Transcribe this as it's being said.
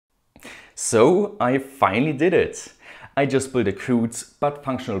So I finally did it! I just built a crude but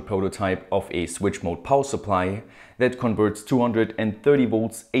functional prototype of a switch mode power supply that converts 230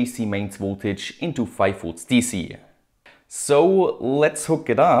 volts AC mains voltage into 5 volts DC. So let's hook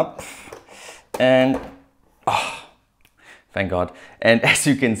it up and thank God. And as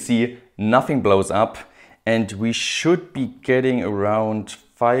you can see, nothing blows up and we should be getting around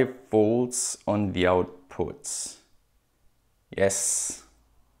 5 volts on the outputs. Yes.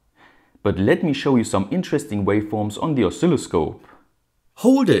 But let me show you some interesting waveforms on the oscilloscope.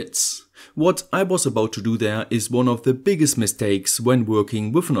 Hold it! What I was about to do there is one of the biggest mistakes when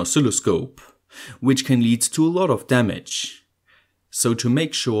working with an oscilloscope, which can lead to a lot of damage. So to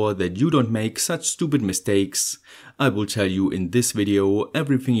make sure that you don't make such stupid mistakes, I will tell you in this video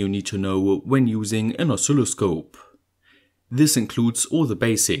everything you need to know when using an oscilloscope. This includes all the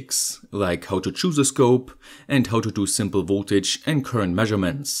basics, like how to choose a scope and how to do simple voltage and current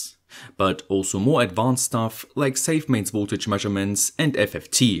measurements, but also more advanced stuff like safe mains voltage measurements and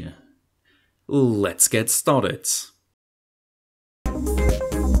FFT. Let's get started.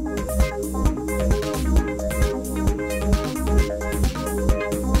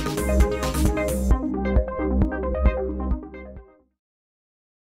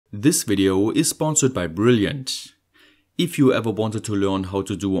 This video is sponsored by Brilliant. If you ever wanted to learn how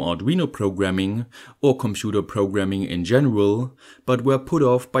to do Arduino programming or computer programming in general, but were put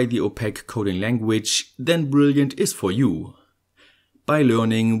off by the opaque coding language, then Brilliant is for you. By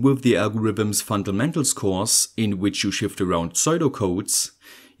learning with the Algorithms Fundamentals course, in which you shift around pseudocodes,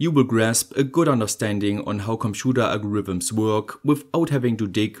 you will grasp a good understanding on how computer algorithms work without having to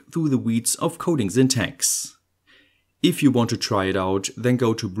dig through the weeds of coding syntax. If you want to try it out, then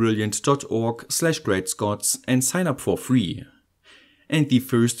go to brilliant.org/GreatScott and sign up for free. And the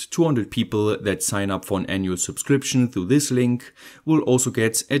first 200 people that sign up for an annual subscription through this link will also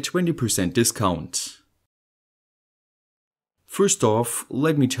get a 20% discount. First off,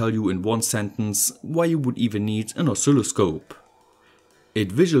 let me tell you in one sentence why you would even need an oscilloscope.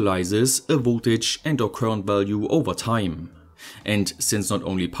 It visualizes a voltage and/or current value over time. And since not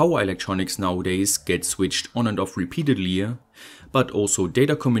only power electronics nowadays get switched on and off repeatedly, but also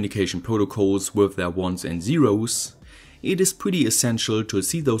data communication protocols with their ones and zeros, it is pretty essential to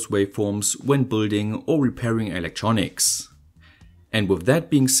see those waveforms when building or repairing electronics. And with that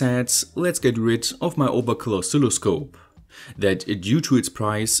being said, let's get rid of my overkill oscilloscope, that due to its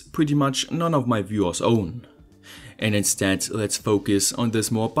price pretty much none of my viewers own. And instead let's focus on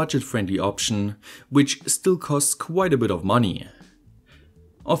this more budget-friendly option, which still costs quite a bit of money.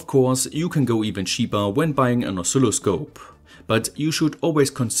 Of course, you can go even cheaper when buying an oscilloscope, but you should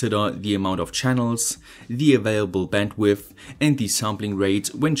always consider the amount of channels, the available bandwidth and the sampling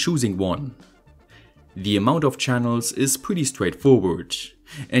rate when choosing one. The amount of channels is pretty straightforward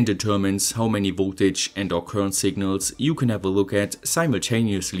and determines how many voltage and/or current signals you can have a look at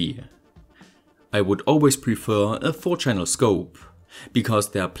simultaneously. I would always prefer a 4-channel scope,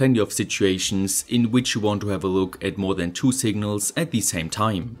 because there are plenty of situations in which you want to have a look at more than 2 signals at the same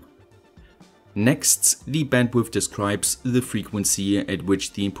time. Next, the bandwidth describes the frequency at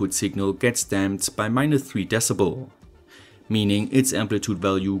which the input signal gets damped by -3 dB, meaning its amplitude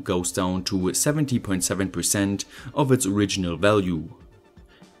value goes down to 70.7% of its original value.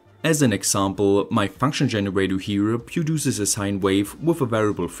 As an example, my function generator here produces a sine wave with a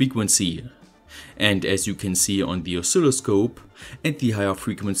variable frequency. And as you can see on the oscilloscope, at the higher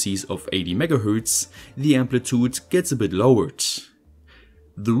frequencies of 80 MHz, the amplitude gets a bit lowered.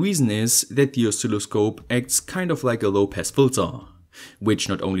 The reason is that the oscilloscope acts kind of like a low-pass filter, which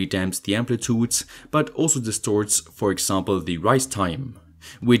not only damps the amplitude, but also distorts, for example, the rise time,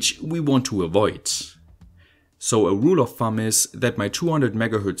 which we want to avoid. So a rule of thumb is that my 200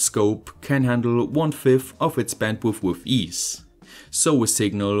 MHz scope can handle 1/5 of its bandwidth with ease. So a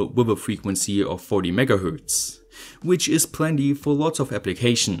signal with a frequency of 40 MHz, which is plenty for lots of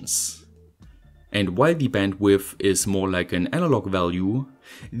applications. And while the bandwidth is more like an analog value,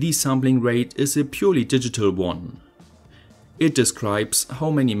 the sampling rate is a purely digital one. It describes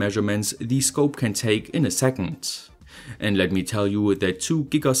how many measurements the scope can take in a second. And let me tell you that 2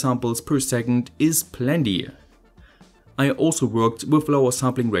 gigasamples per second is plenty. I also worked with lower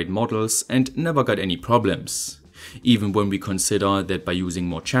sampling rate models and never got any problems, even when we consider that by using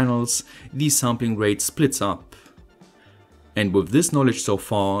more channels, the sampling rate splits up. And with this knowledge so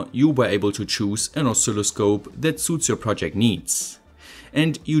far, you were able to choose an oscilloscope that suits your project needs.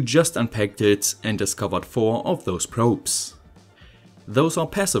 And you just unpacked it and discovered 4 of those probes. Those are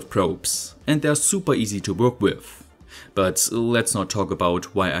passive probes, and they're super easy to work with. But let's not talk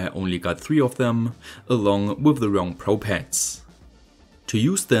about why I only got 3 of them, along with the wrong probe heads. To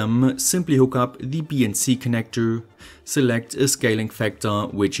use them, simply hook up the BNC connector, select a scaling factor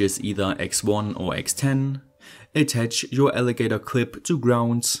which is either x1 or x10, attach your alligator clip to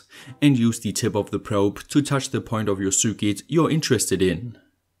ground, and use the tip of the probe to touch the point of your circuit you're interested in.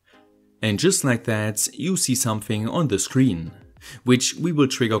 And just like that, you see something on the screen, which we will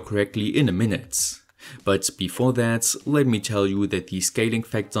trigger correctly in a minute. But before that, let me tell you that the scaling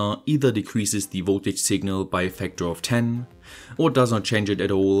factor either decreases the voltage signal by a factor of 10, or does not change it at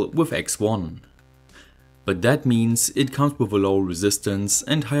all with x1. But that means it comes with a lower resistance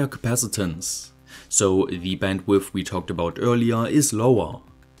and higher capacitance, so the bandwidth we talked about earlier is lower.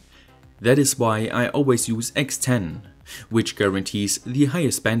 That is why I always use x10, which guarantees the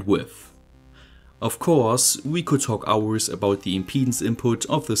highest bandwidth. Of course, we could talk hours about the impedance input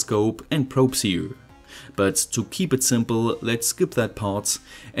of the scope and probes here. But to keep it simple, let's skip that part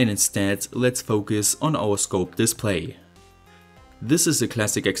and instead let's focus on our scope display. This is a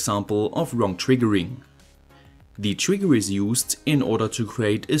classic example of wrong triggering. The trigger is used in order to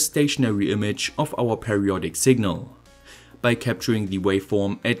create a stationary image of our periodic signal, by capturing the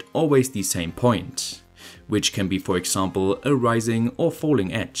waveform at always the same point, which can be for example a rising or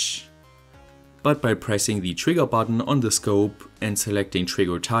falling edge. But by pressing the trigger button on the scope and selecting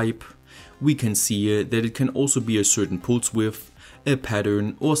trigger type, we can see that it can also be a certain pulse width, a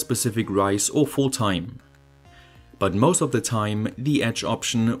pattern or specific rise or fall time. But most of the time the edge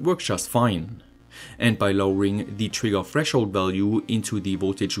option works just fine, and by lowering the trigger threshold value into the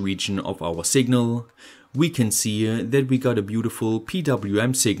voltage region of our signal, we can see that we got a beautiful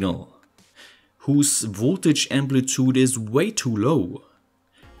PWM signal, whose voltage amplitude is way too low.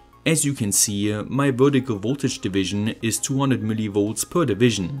 As you can see, my vertical voltage division is 200 mV per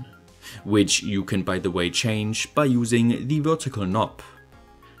division, which you can by the way change by using the vertical knob.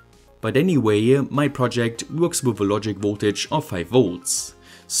 But anyway, my project works with a logic voltage of 5 volts,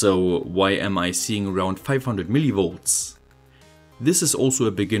 so why am I seeing around 500 mV? This is also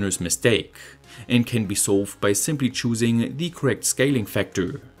a beginner's mistake and can be solved by simply choosing the correct scaling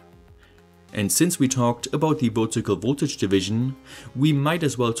factor. And since we talked about the vertical voltage division, we might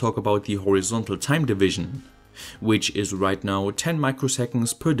as well talk about the horizontal time division, which is right now 10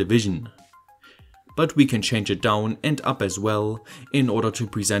 microseconds per division. But we can change it down and up as well in order to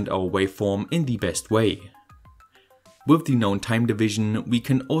present our waveform in the best way. With the known time division, we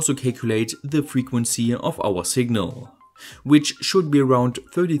can also calculate the frequency of our signal, which should be around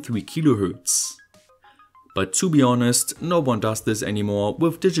 33 kHz. But to be honest, no one does this anymore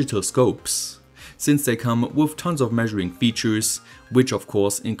with digital scopes, since they come with tons of measuring features, which of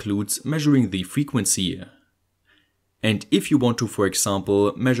course includes measuring the frequency. And if you want to, for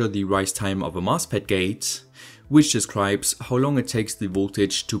example, measure the rise time of a MOSFET gate, which describes how long it takes the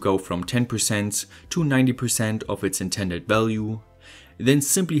voltage to go from 10% to 90% of its intended value, then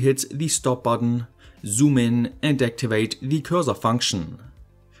simply hit the stop button, zoom in and activate the cursor function.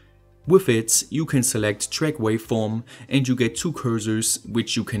 With it, you can select track waveform and you get 2 cursors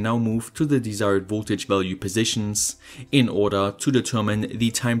which you can now move to the desired voltage value positions in order to determine the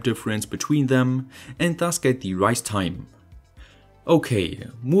time difference between them and thus get the rise time. Okay,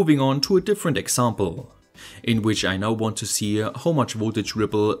 moving on to a different example, in which I now want to see how much voltage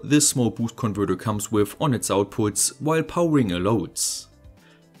ripple this small boost converter comes with on its outputs while powering a load.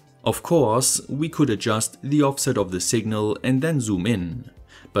 Of course, we could adjust the offset of the signal and then zoom in,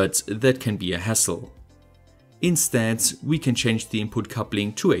 but that can be a hassle. Instead, we can change the input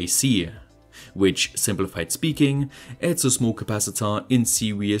coupling to AC, which, simplified speaking, adds a small capacitor in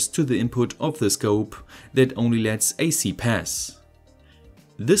series to the input of the scope that only lets AC pass.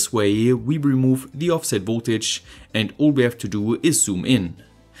 This way we remove the offset voltage and all we have to do is zoom in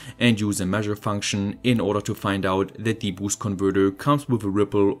and use a measure function in order to find out that the boost converter comes with a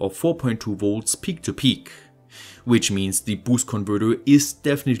ripple of 4.2 volts peak to peak, which means the boost converter is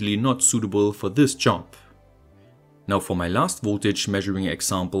definitely not suitable for this job. Now for my last voltage measuring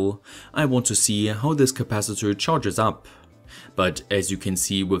example, I want to see how this capacitor charges up. But as you can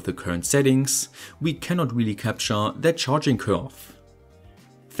see with the current settings, we cannot really capture that charging curve.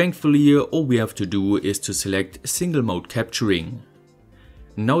 Thankfully, all we have to do is to select single mode capturing.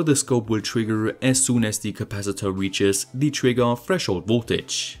 Now the scope will trigger as soon as the capacitor reaches the trigger threshold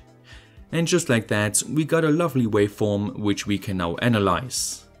voltage. And just like that, we got a lovely waveform which we can now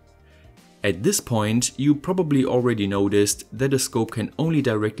analyze. At this point, you probably already noticed that a scope can only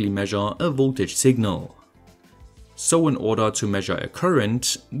directly measure a voltage signal. So in order to measure a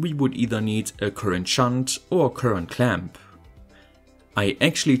current, we would either need a current shunt or a current clamp. I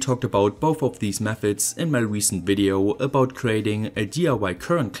actually talked about both of these methods in my recent video about creating a DIY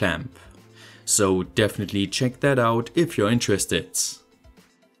current clamp, so definitely check that out if you're interested.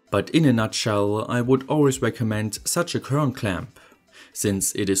 But in a nutshell, I would always recommend such a current clamp,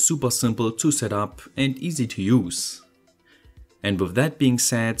 since it is super simple to set up and easy to use. And with that being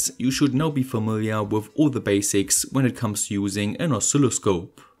said, you should now be familiar with all the basics when it comes to using an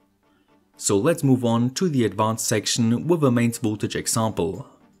oscilloscope. So let's move on to the advanced section with a mains voltage example.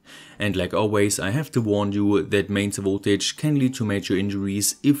 And like always, I have to warn you that mains voltage can lead to major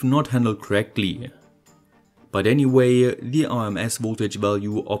injuries if not handled correctly. But anyway, the RMS voltage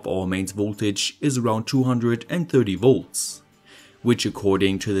value of our mains voltage is around 230 volts, which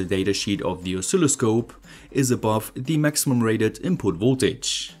according to the datasheet of the oscilloscope is above the maximum rated input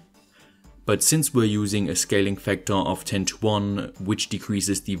voltage. But since we're using a scaling factor of 10:1, which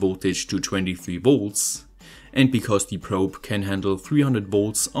decreases the voltage to 23 volts, and because the probe can handle 300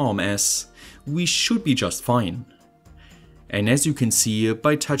 volts RMS, we should be just fine. And as you can see,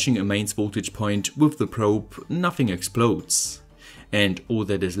 by touching a mains voltage point with the probe, nothing explodes. And all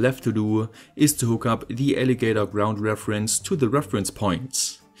that is left to do is to hook up the alligator ground reference to the reference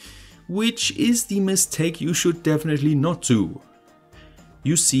point, which is the mistake you should definitely not do.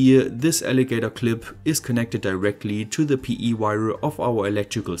 You see, this alligator clip is connected directly to the PE wire of our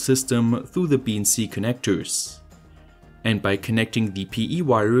electrical system through the B and C connectors. And by connecting the PE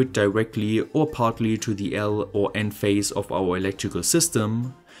wire directly or partly to the L or N phase of our electrical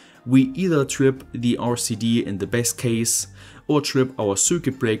system, we either trip the RCD in the best case or trip our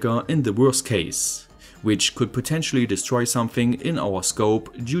circuit breaker in the worst case, which could potentially destroy something in our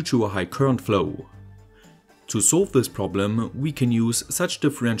scope due to a high current flow. To solve this problem, we can use such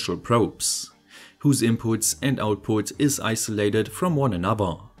differential probes, whose inputs and output is isolated from one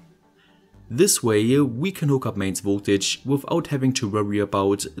another. This way, we can hook up mains voltage without having to worry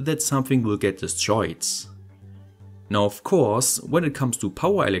about that something will get destroyed. Now of course, when it comes to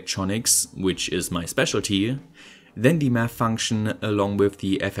power electronics, which is my specialty, then the math function along with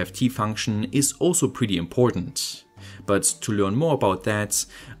the FFT function is also pretty important. But to learn more about that,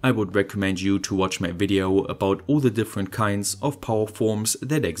 I would recommend you to watch my video about all the different kinds of power forms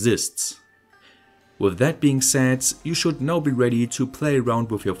that exist. With that being said, you should now be ready to play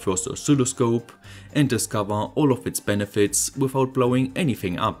around with your first oscilloscope and discover all of its benefits without blowing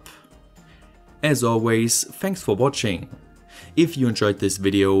anything up. As always, thanks for watching. If you enjoyed this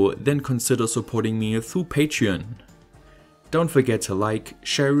video, then consider supporting me through Patreon. Don't forget to like,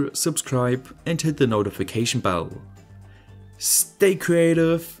 share, subscribe and hit the notification bell. Stay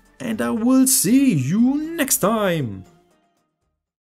creative and I will see you next time!